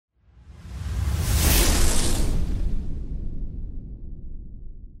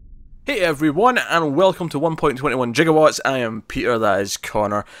Hey everyone, and welcome to 1.21 Gigawatts. I am Peter, that is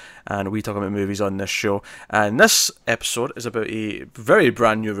Connor, and we talk about movies on this show. And this episode is about a very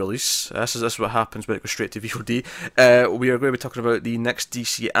brand new release. This is what happens when it goes straight to VOD. We are going to be talking about the next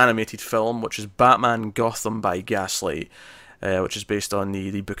DC animated film, which is Batman Gotham by Gaslight, which is based on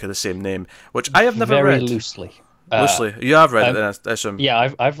the book of the same name, which I have never read. Very loosely. Loosely. You have read it, then, I assume. Yeah,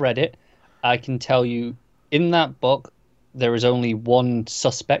 I've read it. I can tell you, in that book, there is only one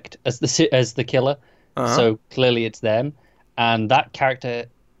suspect as the killer, so clearly it's them, and that character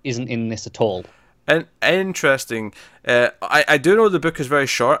isn't in this at all. And interesting. I do know the book is very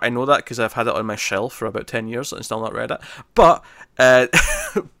short. I know that because I've had it on my shelf for about 10 years and still not read it. But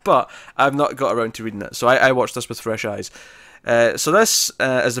but I've not got around to reading it. So I watched this with fresh eyes. So this,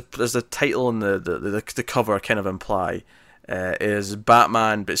 as the title and the cover kind of imply, is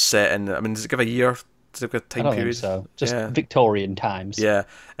Batman, but set in. I mean, does it give a year? Does it give a time period? Think so. Just Victorian times. Yeah,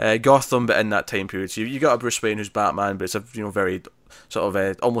 Gotham, but in that time period. So you got a Bruce Wayne who's Batman, but it's a very sort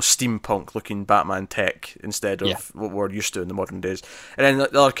of almost steampunk looking Batman tech instead of what we're used to in the modern days. And then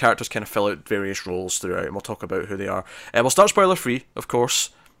the other characters kind of fill out various roles throughout, and we'll talk about who they are. We'll start spoiler free, of course,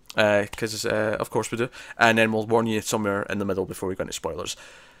 because of course we do, and then we'll warn you somewhere in the middle before we go into spoilers.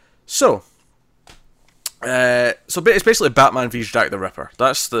 So it's basically Batman vs Jack the Ripper.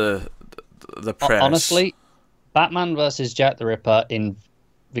 That's the premise. Honestly, Batman versus Jack the Ripper in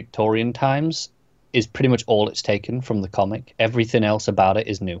Victorian times is pretty much all it's taken from the comic. Everything else about it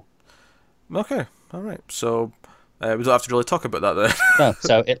is new. Okay, all right. So we don't have to really talk about that then. No,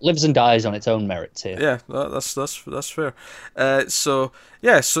 so it lives and dies on its own merits here. Yeah, that's fair. So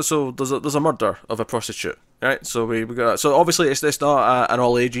there's a murder of a prostitute. Right, so we got. So obviously, it's not an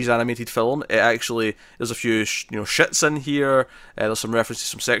all ages animated film. It actually, there's a few shits in here. There's some references to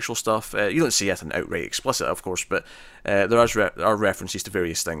some sexual stuff. You don't see anything outright explicit, of course, but there are references to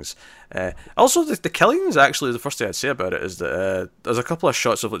various things. Also, the killings, actually, the first thing I'd say about it is that there's a couple of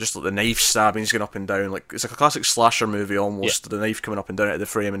shots of just the knife stabbings going up and down, like it's like a classic slasher movie almost. Yeah. The knife coming up and down out of the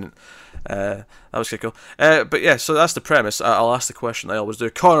frame, and that was kind of cool. But yeah, so that's the premise. I'll ask the question I always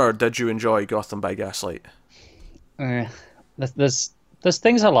do. Connor, did you enjoy Gotham by Gaslight? There's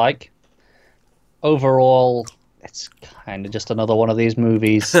things I like. Overall, it's kind of just another one of these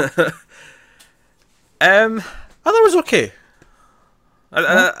movies. I thought it was okay.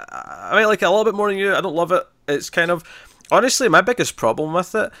 I might like it a little bit more than you. I don't love it. It's kind of, honestly, my biggest problem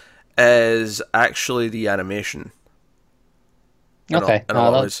with it is actually the animation. Okay, I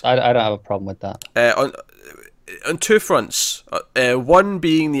don't have a problem with that. On two fronts. One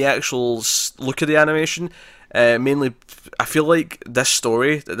being the actual look of the animation. Mainly, I feel like this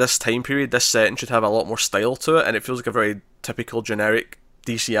story, this time period, this setting should have a lot more style to it, and it feels like a very typical, generic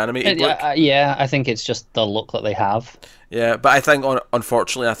DC animated look. Yeah, I think it's just the look that they have. Yeah, but I think,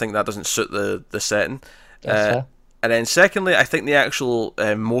 unfortunately, I think that doesn't suit the setting. And then secondly, I think the actual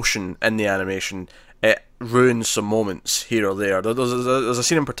motion in the animation, it ruins some moments here or there. There's a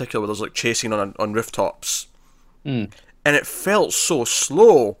scene in particular where there's like chasing on rooftops. And it felt so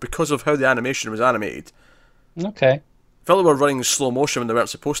slow because of how the animation was animated. Okay. I felt like we were running slow motion when they weren't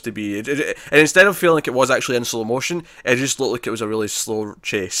supposed to be. And instead of feeling like it was actually in slow motion, it just looked like it was a really slow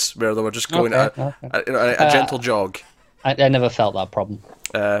chase where they were just going at a gentle jog. I never felt that problem.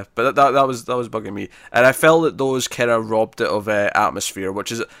 But that was bugging me, and I felt that those kind of robbed it of atmosphere,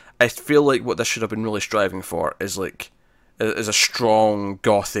 which is, I feel like what this should have been really striving for is a strong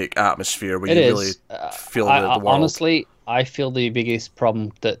gothic atmosphere where really feel the world. Honestly, I feel the biggest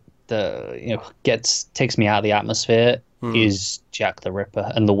problem that takes me out of the atmosphere is Jack the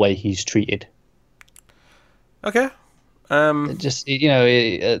Ripper and the way he's treated. Okay.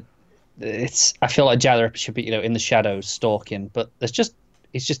 It's, I feel like Jack the Ripper should be in the shadows stalking, but he's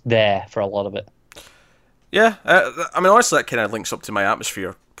just there for a lot of it. Yeah, I mean, honestly, that kind of links up to my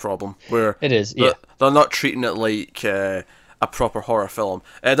atmosphere problem, where it is. They're not treating it like a proper horror film.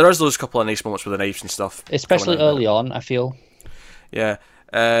 There is those couple of nice moments with the knives and stuff, especially early on, I feel. Yeah.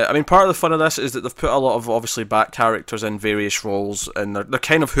 I mean, part of the fun of this is that they've put a lot of obviously back characters in various roles, and they're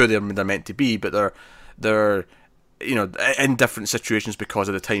kind of who they're meant to be, but they're in different situations because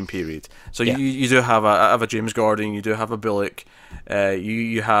of the time period. So you do have a James Gordon, you do have a Bullock,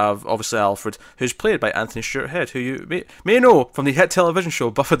 you have obviously Alfred, who's played by Anthony Stewart Head, who you may know from the hit television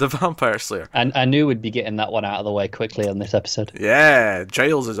show Buffy the Vampire Slayer. And I knew we'd be getting that one out of the way quickly on this episode. Yeah,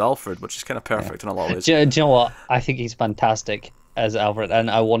 Giles is Alfred, which is kind of perfect in a lot of ways. Do you know what? I think he's fantastic as Alfred,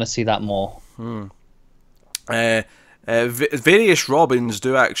 and I want to see that more. Various Robins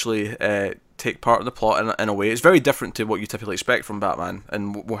do actually take part in the plot in a way. It's very different to what you typically expect from Batman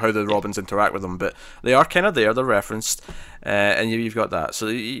and how the Robins interact with them, but they are kind of there. They're referenced, and you've got that. So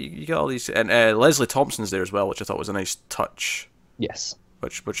you got all these, and Leslie Thompson's there as well, which I thought was a nice touch. Yes,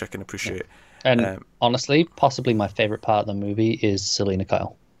 which I can appreciate. And honestly, possibly my favorite part of the movie is Selena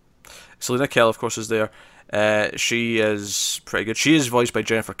Kyle. Selena Kyle, of course, is there. She is pretty good. She is voiced by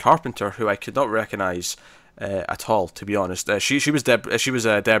Jennifer Carpenter, who I could not recognise at all, to be honest. She was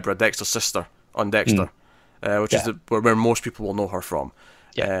Deborah, Dexter's sister on Dexter, which is where most people will know her from.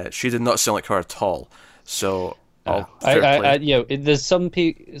 Yeah. She did not sound like her at all. So, there's some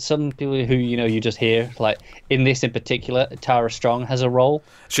people who you just hear, like in this in particular, Tara Strong has a role.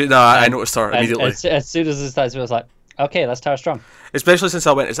 I noticed her immediately. As soon as it starts, I was like, okay, that's Tara Strong. Especially since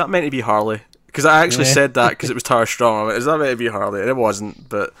I went, is that meant to be Harley? Because I actually said that because it was Tara Strong. I went, is that meant to be Harley? And it wasn't,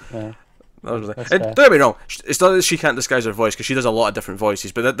 but... Yeah. Don't get me wrong, it's not that she can't disguise her voice, because she does a lot of different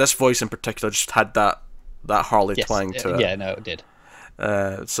voices, but this voice in particular just had that Harley twang to it. Yeah, no, it did.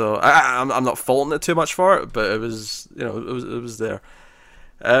 So I'm not faulting it too much for it, but it was, it was there.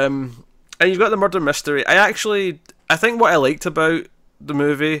 And you've got the murder mystery. I think what I liked about the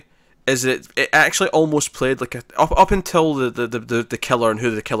movie is it actually almost played like up until the killer and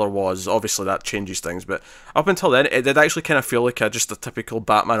who the killer was. Obviously that changes things, but up until then it did actually kind of feel like just a typical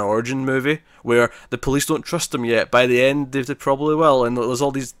Batman origin movie where the police don't trust him yet. By the end they probably will, and there's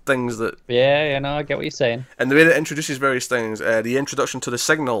all these things that I get what you're saying. And the way that it introduces various things, the introduction to the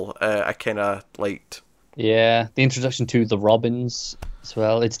Signal, I kind of liked. Yeah, the introduction to the Robins as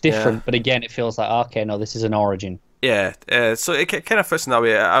well. It's different, but again it feels like, okay, no, this is an origin. Yeah, so it kind of fits in that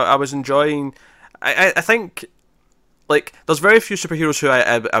way. I was enjoying... I think, like, there's very few superheroes who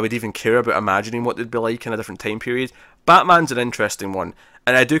I would even care about imagining what they'd be like in a different time period. Batman's an interesting one,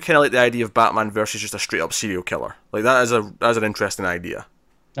 and I do kind of like the idea of Batman versus just a straight-up serial killer. Like, that's an interesting idea.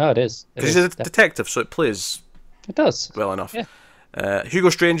 Oh, it is. Because he's a detective, so it plays... It does. Well enough. Yeah.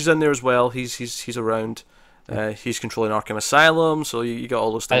 Hugo Strange is in there as well. He's around. He's controlling Arkham Asylum, so you got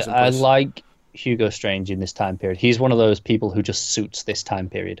all those things in place. I like Hugo Strange in this time period. He's one of those people who just suits this time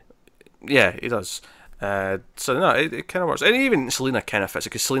period. Yeah, he does. So no, it kind of works. And even Selena kind of fits,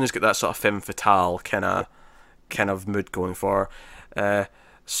 because Selena's got that sort of femme fatale kind of mood going for her.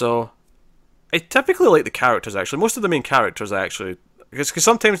 So I typically like the characters, actually. Most of the main characters, actually, because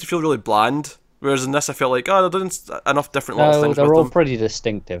sometimes they feel really bland, whereas in this I feel like, they're doing enough different little things with them. They're all pretty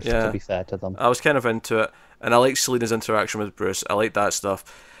distinctive, to be fair to them. I was kind of into it, and I like Selena's interaction with Bruce. I like that stuff.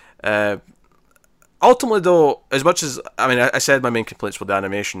 Ultimately, though, as much as I said my main complaints were the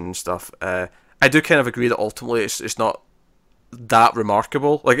animation and stuff, I do kind of agree that ultimately it's not that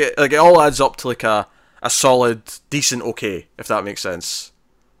remarkable. Like it all adds up to like a solid, decent okay, if that makes sense.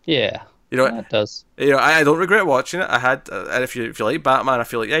 Yeah, it does. I don't regret watching it. I had, and if you like Batman, I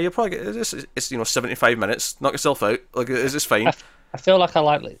feel like you'll probably get this. It's 75 minutes. Knock yourself out. Like it's fine. I feel like I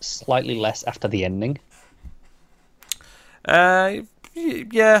like it slightly less after the ending.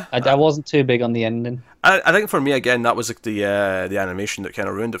 Yeah, I wasn't too big on the ending. I think for me again that was like the animation that kind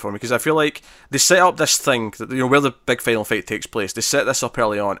of ruined it for me, because I feel like they set up this thing that where the big final fight takes place. They set this up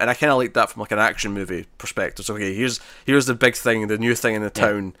early on, and I kind of like that from like an action movie perspective. So okay, here's the big thing, the new thing in the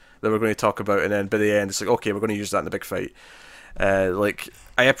town that we're going to talk about, and then by the end it's like, okay, we're going to use that in the big fight. Like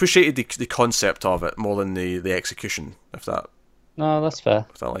I appreciated the concept of it more than the execution. If that that's fair.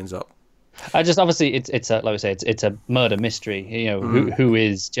 If that lines up. I just obviously it's a, like we say, it's a murder mystery. Who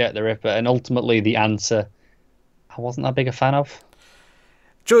is Jack the Ripper, and ultimately the answer I wasn't that big a fan of.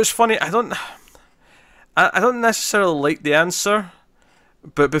 Joe, it's funny. I don't necessarily like the answer,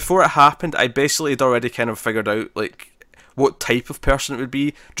 but before it happened, I basically had already kind of figured out like what type of person it would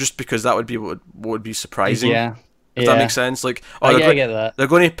be, just because that would be what would be surprising. Yeah, if that makes sense. Like, I get that. They're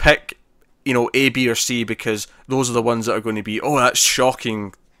going to pick A, B, or C because those are the ones that are going to be that's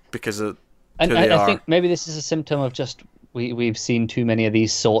shocking. Because of and I think maybe this is a symptom of just we've seen too many of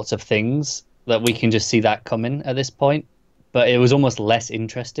these sorts of things that we can just see that coming at this point. But it was almost less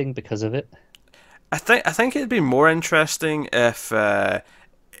interesting because of it. I think it'd be more interesting if there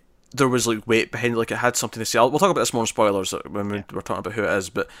was like weight behind it, like it had something to say. We'll talk about this more in spoilers when we're talking about who it is.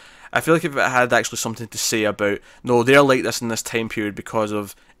 But I feel like if it had actually something to say about they're like this in this time period because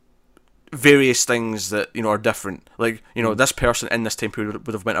of various things that are different, like this person in this time period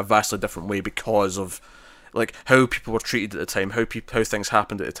would have went a vastly different way because of like how people were treated at the time, how things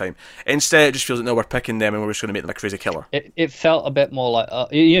happened at the time. Instead, it just feels like we're picking them and we're just going to make them a crazy killer. It felt a bit more like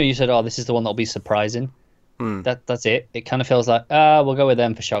you said, this is the one that'll be surprising. That's it. It kind of feels like we'll go with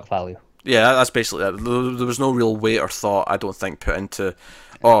them for shock value. Yeah, that's basically it. There was no real weight or thought, I don't think, put into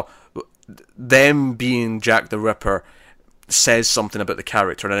them being Jack the Ripper says something about the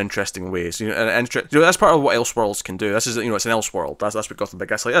character in an interesting way. So, that's part of what Elseworlds can do. This is, it's an Elseworld. That's what Gotham by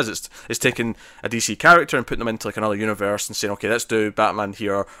Gaslight is. It's taking a DC character and putting them into like another universe and saying, okay, let's do Batman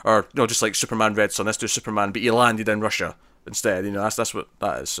here, or just like Superman Red Son, let's do Superman, but he landed in Russia instead. That's what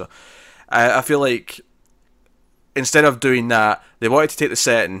that is. So I feel like instead of doing that, they wanted to take the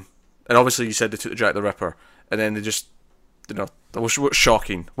setting, and obviously you said they took the Jack the Ripper, and then they just, that was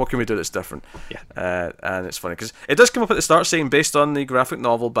shocking. What can we do that's different? Yeah. And it's funny because it does come up at the start saying based on the graphic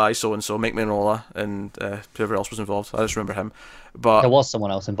novel by so and so, Mike Mignola, and whoever else was involved. I just remember him. But there was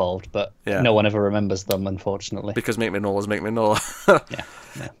someone else involved, but no one ever remembers them, unfortunately. Because Mike Mignola's Mike Mignola.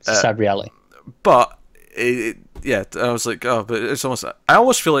 Yeah. It's a sad reality. But I was like, oh, but it's almost. I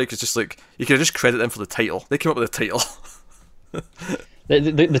almost feel like it's just like you could just credit them for the title. They came up with the title.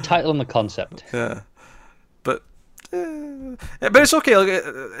 the title and the concept. Yeah. But it's okay. Like,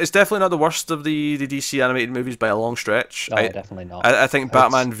 it's definitely not the worst of the DC animated movies by a long stretch. Definitely not. I think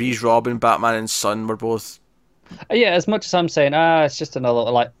Batman v's Robin, Batman and Son were both. Yeah, as much as I'm saying, it's just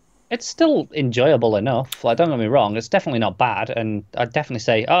another it's still enjoyable enough. Like, don't get me wrong, it's definitely not bad, and I'd definitely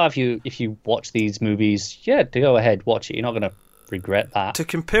say, if you watch these movies, to go ahead, watch it. You're not gonna regret that. To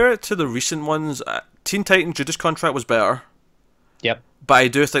compare it to the recent ones, Teen Titans Judas Contract was better. Yep. But I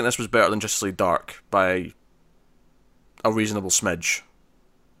do think this was better than Justice League Dark by a reasonable smidge.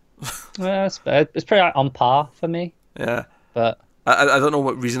 It's pretty on par for me. Yeah. But I don't know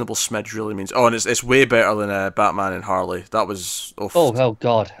what reasonable smidge really means. Oh, and it's way better than Batman and Harley. That was... Oh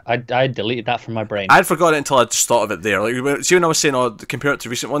God. I deleted that from my brain. I'd forgotten it until I just thought of it there. Like, see when I was saying, compare it to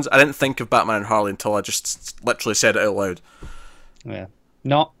recent ones, I didn't think of Batman and Harley until I just literally said it out loud. Yeah.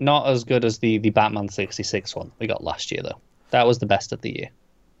 Not as good as the Batman 66 one we got last year, though. That was the best of the year.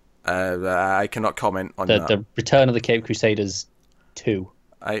 I cannot comment on that. The Return of the Cape Crusaders 2.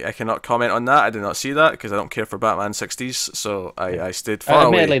 I cannot comment on that. I did not see that because I don't care for Batman 60s, so I stayed far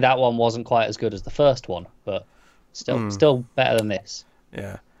away. Admittedly, that one wasn't quite as good as the first one, but still better than this.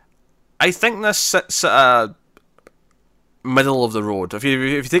 Yeah. I think this sits at a middle of the road. If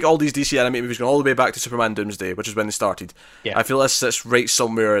you take all these DC animated movies going all the way back to Superman Doomsday, which is when they started, I feel this sits right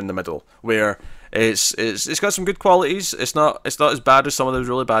somewhere in the middle, where it's got some good qualities. It's not as bad as some of those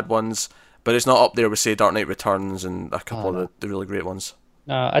really bad ones, but it's not up there with, say, Dark Knight Returns and a couple of the really great ones.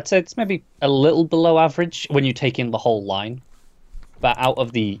 No, I'd say it's maybe a little below average when you take in the whole line. But out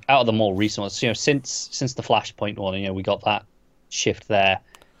of the more recent ones, since the Flashpoint one, we got that shift there.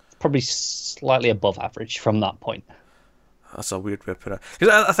 It's probably slightly above average from that point. That's a weird way to put it.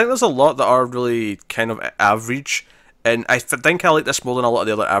 Because I think there's a lot that are really kind of average, and I think I like this more than a lot of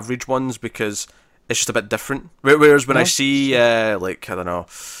the other average ones because it's just a bit different. Whereas when I see, I don't know,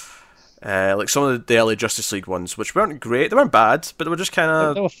 like some of the early Justice League ones, which weren't great, they weren't bad, but they were just kind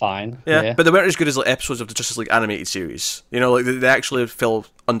of... They were fine. Yeah, but they weren't as good as like episodes of the Justice League animated series. Like they actually fell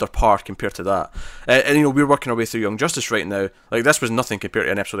under par compared to that. And we're working our way through Young Justice right now. Like this was nothing compared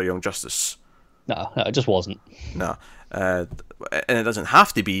to an episode of Young Justice. No, it just wasn't. No, and it doesn't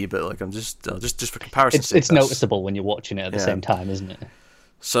have to be, but like I'm just for comparison. It's noticeable when you're watching it at the same time, isn't it?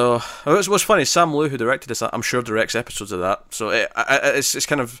 So what's funny, Sam Liu, who directed this, I'm sure directs episodes of that. So it's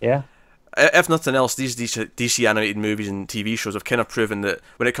kind of If nothing else, these DC animated movies and TV shows have kind of proven that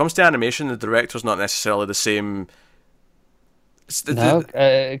when it comes to animation, the director's not necessarily the same. No,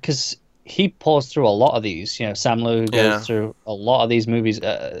 because he pours through a lot of these. Sam Liu goes through a lot of these movies.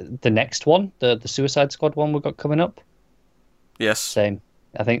 The next one, the Suicide Squad one we've got coming up. Yes. Same.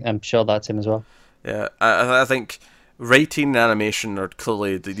 I'm sure that's him as well. Yeah, I think writing and animation are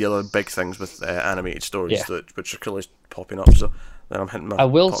clearly the other big things with animated stories which are clearly popping up. So then I'm hitting my. I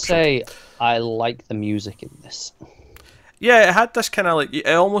will say I like the music in this. Yeah, it had this kind of like it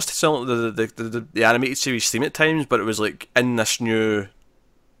almost sounded like the animated series theme at times, but it was like in this new.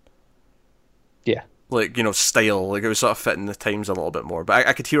 Yeah. Like style, like it was sort of fitting the times a little bit more, but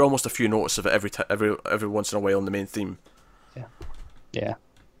I could hear almost a few notes of it every once in a while in the main theme. Yeah.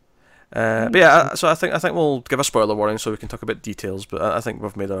 But yeah, so I think we'll give a spoiler warning so we can talk about details. But I think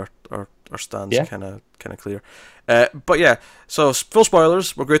we've made our stance kind of clear. But yeah, so full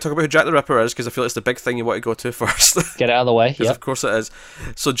spoilers. We're going to talk about who Jack the Ripper is because I feel it's the big thing you want to go to first. Get it out of the way. Because of course it is.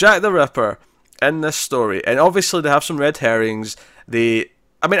 So Jack the Ripper in this story, and obviously they have some red herrings. I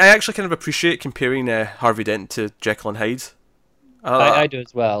actually kind of appreciate comparing Harvey Dent to Jekyll and Hyde. I do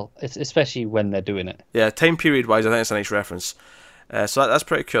as well, especially when they're doing it. Yeah, time period wise, I think it's a nice reference. So that's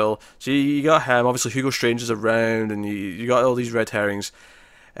pretty cool. So you got him, obviously Hugo Strange is around, and you got all these red herrings.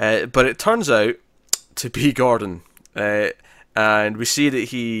 But it turns out to be Gordon. And we see that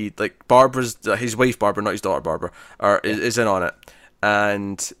his wife Barbara, not his daughter Barbara, is in on it.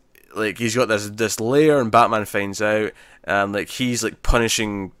 And like he's got this lair, and Batman finds out, and like he's like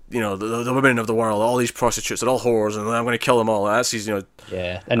punishing the women of the world, all these prostitutes, they're all whores, and I'm going to kill them all. That's his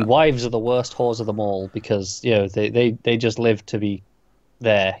Yeah, and wives are the worst whores of them all because they just live to be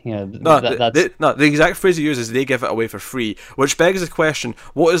there. The exact phrase he uses, they give it away for free, which begs the question: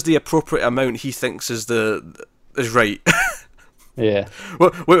 what is the appropriate amount he thinks is right? Yeah.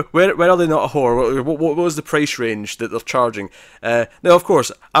 Where are they not a whore? What was the price range that they're charging? Now, of course,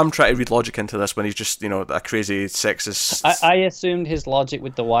 I'm trying to read logic into this when he's just a crazy sexist. I assumed his logic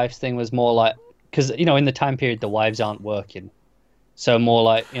with the wives thing was more like because in the time period the wives aren't working, so more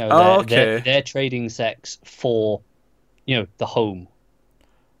like they're trading sex for the home.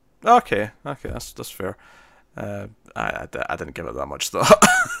 Okay, that's fair. I didn't give it that much thought.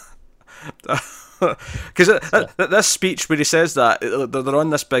 Because this speech where he says that they're on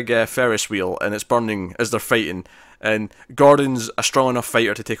this big Ferris wheel and it's burning as they're fighting, and Gordon's a strong enough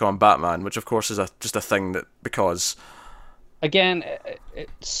fighter to take on Batman, which of course is just a thing that because. Again, it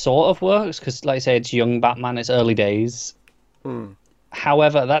sort of works because, like I say, it's young Batman, it's early days.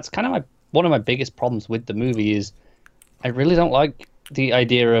 However, that's kind of one of my biggest problems with the movie is I really don't like the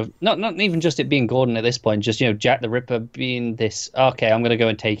idea of not even just it being Gordon at this point, just Jack the Ripper being this. Okay, I'm gonna go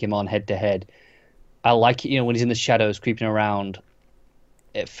and take him on head to head. I like it, when he's in the shadows creeping around.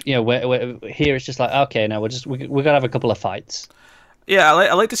 If here it's just like okay, now we're gonna have a couple of fights. Yeah,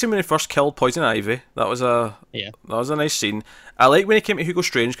 I like to see when he first killed Poison Ivy. That was a nice scene. I like when he came to Hugo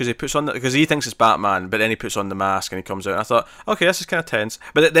Strange because he thinks it's Batman, but then he puts on the mask and he comes out. And I thought, okay, this is kind of tense.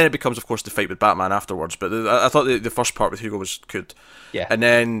 But then it becomes, of course, the fight with Batman afterwards. But I thought the first part with Hugo was good. Yeah. And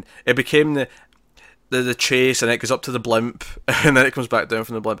then it became the chase, and it goes up to the blimp, and then it comes back down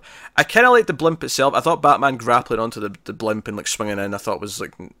from the blimp. I kind of like the blimp itself. I thought Batman grappling onto the blimp and like swinging in, I thought was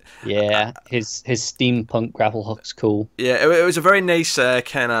like... Yeah, his steampunk grapple hook's cool. Yeah, it was a very nice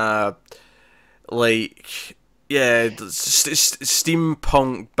kind of like... Yeah,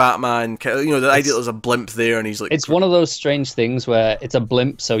 steampunk Batman. The idea there's a blimp there, and he's like... It's one of those strange things where it's a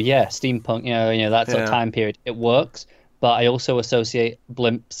blimp, so yeah, steampunk, that sort of time period. It works, but I also associate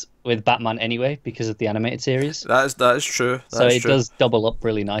blimps with Batman anyway because of the animated series. That is true. It does double up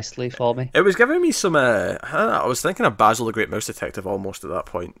really nicely for me. It was giving me some. I was thinking of Basil the Great Mouse Detective almost at that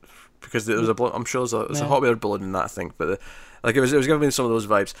point because there was I'm sure there's a hot air balloon in that, I think, but it was giving me some of those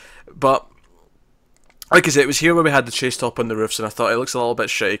vibes. But like I said, it was here where we had the chase top on the roofs, and I thought it looks a little bit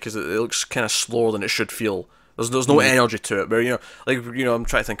shitty because it looks kind of slower than it should feel. There's no energy to it. Where I'm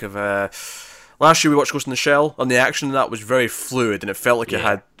trying to think of. Last year we watched Ghost in the Shell, and the action in that was very fluid, and it felt like it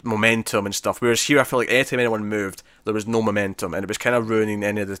had momentum and stuff. Whereas here, I felt like anytime anyone moved, there was no momentum, and it was kind of ruining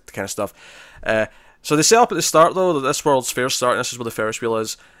any of the kind of stuff. So they set up at the start, though, that this World's Fair start, and this is where the Ferris wheel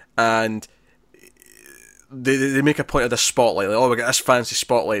is, and they make a point of this spotlight, like, we got this fancy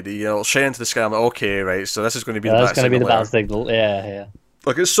spotlight that shine into the sky. I'm like, okay, right, so this is going to be the bat signal. That's going to be the bat signal, yeah.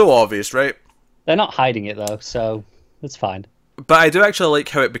 Look, it's so obvious, right? They're not hiding it, though, so it's fine. But I do actually like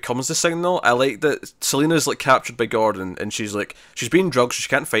how it becomes the signal. I like that Selina's like captured by Gordon, and she's being drugged, so she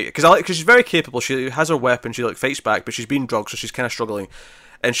can't fight. Because she's very capable. She has her weapon. She fights back, but she's being drugged, so she's kind of struggling.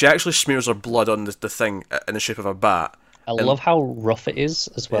 And she actually smears her blood on the thing in the shape of a bat. I love how rough it is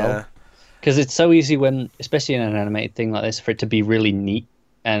as well. Because it's so easy when, especially in an animated thing like this, for it to be really neat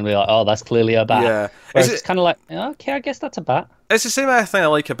and we're like, oh, that's clearly a bat. Yeah, it's kind of like, okay, I guess that's a bat. It's the same thing I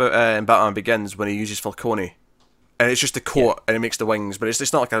like about in Batman Begins when he uses Falcone. And it's just a coat, and it makes the wings, but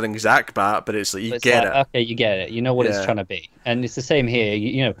it's not like an exact bat, but it's like you get it. Okay, you get it. You know what it's trying to be, and it's the same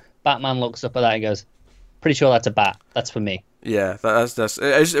here. Batman looks up at that and goes, "Pretty sure that's a bat. That's for me." Yeah, that's.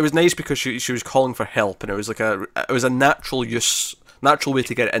 It was nice because she was calling for help, and it was like a natural way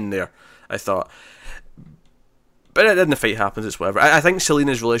to get it in there. I thought, but then the fight happens. It's whatever. I think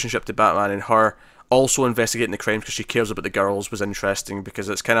Selina's relationship to Batman and her also investigating the crimes because she cares about the girls was interesting because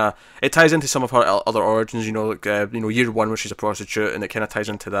it ties into some of her other origins, year one where she's a prostitute, and it kind of ties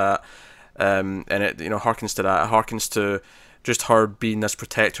into that, and it harkens to that. It harkens to just her being this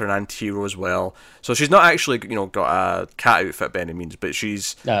protector and anti-hero as well. So she's not actually got a cat outfit by any means, but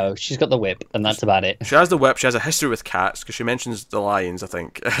she's got the whip, and that's about it. She has the whip. She has a history with cats because she mentions the lions, I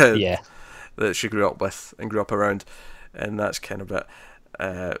think. Yeah, that she grew up with and grew up around, and that's kind of it.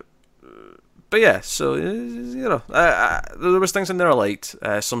 But yeah, so there was things in there I liked.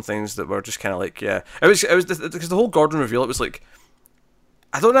 Some things that were just kind of like, it was because the whole Gordon reveal, it was like,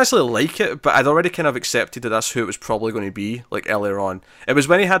 I don't necessarily like it, but I'd already kind of accepted that that's who it was probably going to be. Like earlier on, it was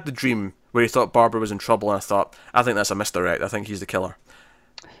when he had the dream where he thought Barbara was in trouble, and I think that's a misdirect. I think he's the killer.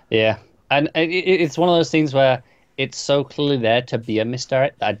 Yeah, and it's one of those things where it's so clearly there to be a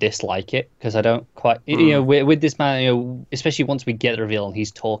misdirect that I dislike it because I don't quite, you know, with this man, you know, especially once we get the reveal and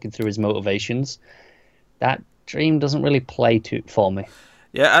he's talking through his motivations, that dream doesn't really play for me.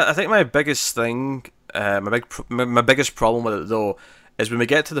 Yeah, I think my biggest thing, my biggest problem with it though, is when we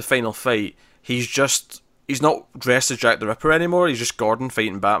get to the final fight, he's not dressed as Jack the Ripper anymore. He's just Gordon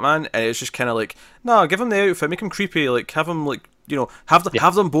fighting Batman, and it's just kind of like, no, give him the outfit, make him creepy, like have him like, you know,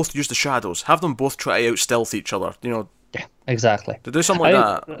 have them both use the shadows, have them both try to out stealth each other, you know. Yeah, exactly. To do something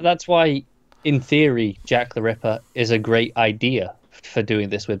like that. That's why, in theory, Jack the Ripper is a great idea for doing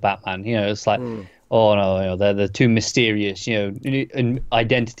this with Batman. You know, it's like, oh no, you know, they're too mysterious. You know, and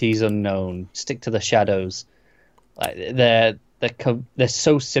identities unknown. Stick to the shadows. Like they're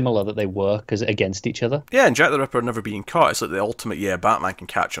so similar that they work as against each other. Yeah, and Jack the Ripper never being caught. It's like the ultimate. Yeah, Batman can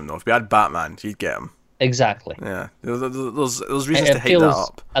catch him though. If we had Batman, he'd get him. Exactly. Yeah, there's reasons to hate that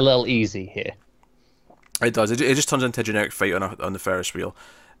up. A little easy here. It does. It just turns into a generic fight on the Ferris wheel.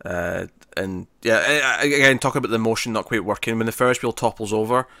 And yeah, again, talking about the motion not quite working when the Ferris wheel topples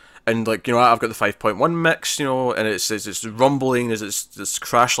over, and like, you know, I've got the 5.1 mix, you know, and it's rumbling as it's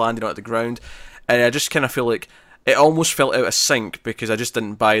crash landing at the ground, and I just kind of feel like it almost felt out of sync because I just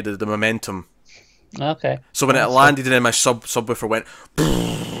didn't buy the momentum. Okay. So when it landed and then my subwoofer went,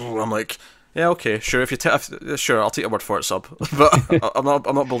 I'm like, yeah, okay, sure. If you sure, I'll take your word for it, sub. But I'm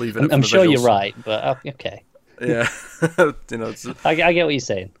not believing it. I'm sure you're right, but okay. Yeah, you know, I get what you're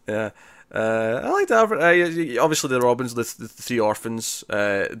saying. Yeah, I like that. Obviously, the Robins, the three orphans,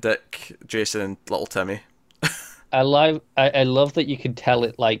 Dick, Jason, and little Timmy. I love that you can tell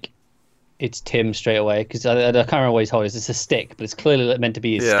it like it's Tim straight away because I can't remember what he's holding. It's a stick, but it's clearly meant to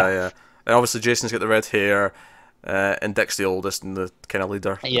be his staff. Yeah. And obviously, Jason's got the red hair, and Dick's the oldest and the kind of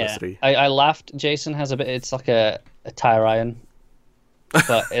leader. Yeah, of the three. I laughed. Jason has a bit. It's like a tire iron.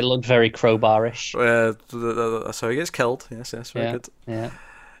 But it looked very crowbarish. That's how he gets killed. Yes, very good.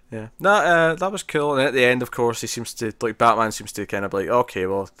 Yeah. No, that was cool. And at the end, of course, he seems to Batman seems to kind of be like, okay,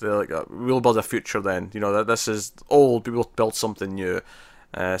 well, we'll build a future then. You know, that this is old. We will build something new.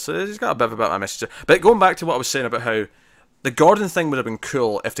 So he's got a bit of a Batman message. But going back to what I was saying about how the Gordon thing would have been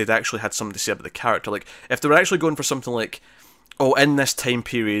cool if they'd actually had something to say about the character. Like if they were actually going for something like, oh, in this time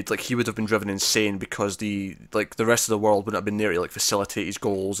period, like he would have been driven insane because the rest of the world wouldn't have been there to like facilitate his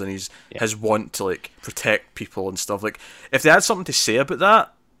goals and his want to like protect people and stuff. Like if they had something to say about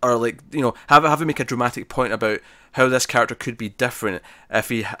that, or like, you know, have him make a dramatic point about how this character could be different if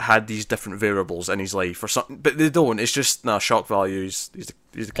he had these different variables in his life or something. But they don't. It's just shock value. He's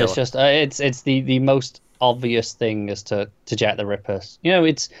the killer. It's just it's the most obvious thing as to Jack the Ripper. You know,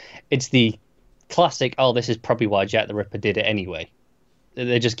 it's the classic, oh, this is probably why Jack the Ripper did it anyway.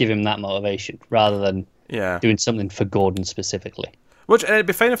 They just give him that motivation rather than doing something for Gordon specifically. Which, it'd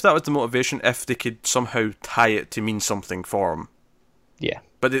be fine if that was the motivation, if they could somehow tie it to mean something for him. Yeah.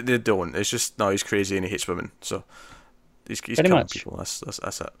 But they don't. It's just, no, he's crazy and he hates women. So he's Pretty killing much. people. That's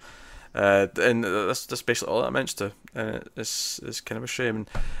it. And that's basically all that amounts to. It's kind of a shame.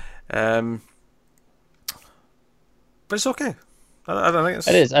 But it's okay. I don't think it's...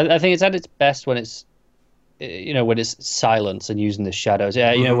 It is. I think it's at its best when it's, you know, when it's silence and using the shadows.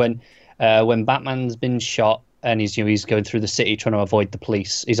 Yeah, you know, when Batman's been shot and he's going through the city trying to avoid the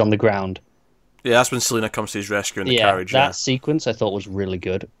police. He's on the ground. Yeah, that's when Selina comes to his rescue in the carriage. That sequence I thought was really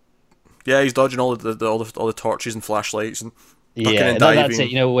good. Yeah, he's dodging all the torches and flashlights and ducking and diving. That's it.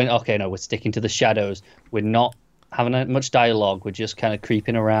 You know, we're sticking to the shadows. We're not having much dialogue. We're just kind of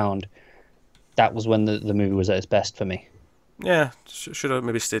creeping around. That was when the movie was at its best for me. Yeah, should have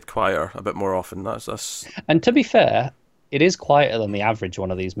maybe stayed quieter a bit more often. That's. And to be fair, it is quieter than the average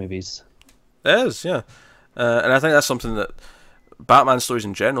one of these movies. It is, yeah, and I think that's something that Batman stories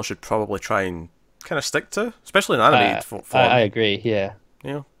in general should probably try and kind of stick to, especially in animated form. I agree. Yeah,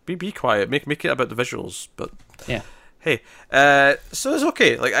 you know, be quiet, make it about the visuals. But yeah, hey, so it's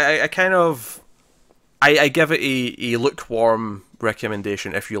okay. Like I kind of, I give it a lukewarm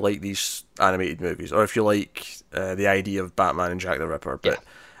recommendation if you like these animated movies, or if you like the idea of Batman and Jack the Ripper. But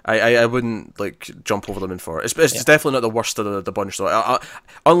I wouldn't like jump over them in for it. It's definitely not the worst of the bunch. So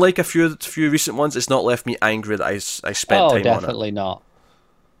unlike a few recent ones, it's not left me angry that I spent time on it.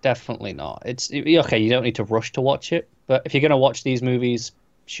 Definitely not. It's okay. You don't need to rush to watch it, but if you're going to watch these movies,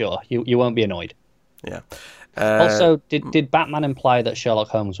 sure, you won't be annoyed. Yeah. Also, did Batman imply that Sherlock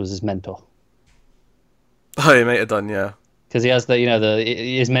Holmes was his mentor? Oh, he might have done, yeah. Because he has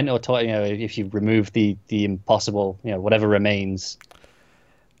his mentor taught, you know, if you remove the impossible, you know, whatever remains.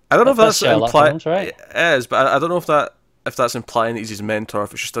 I don't know if that's implied. Right? It is, but I don't know if that's implying that he's his mentor, or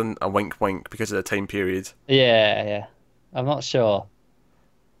if it's just a wink because of the time period. Yeah, I'm not sure.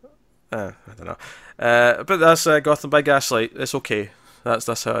 I don't know. But that's Gotham by Gaslight. It's okay.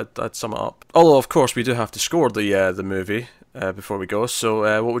 That's how I'd sum it up. Although, of course, we do have to score the movie before we go.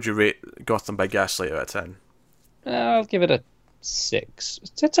 So, what would you rate Gotham by Gaslight out of 10? I'll give it a 6.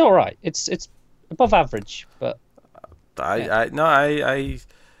 It's all right. It's above average, but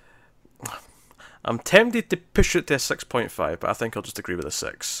I'm tempted to push it to a 6.5, but I think I'll just agree with a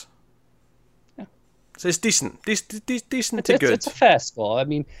 6. Yeah. So it's decent, decent to good. It's a fair score. I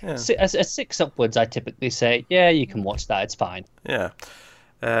mean, Yeah. a 6 upwards, I typically say, yeah, you can watch that. It's fine. Yeah.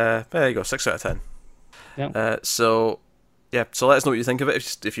 There you go, 6 out of 10. Yeah. So let us know what you think of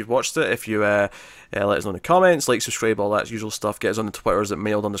it if you've watched it. If you let us know in the comments, like, subscribe, all that usual stuff. Get us on the Twitters at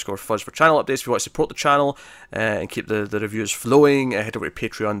mailed_fuzz for channel updates. If you want to support the channel and keep the reviews flowing, head over to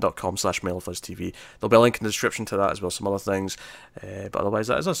patreon.com/mailedfuzztv. There'll be a link in the description to that as well as some other things. But otherwise,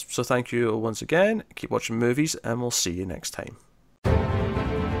 that is us. So thank you once again. Keep watching movies, and we'll see you next time.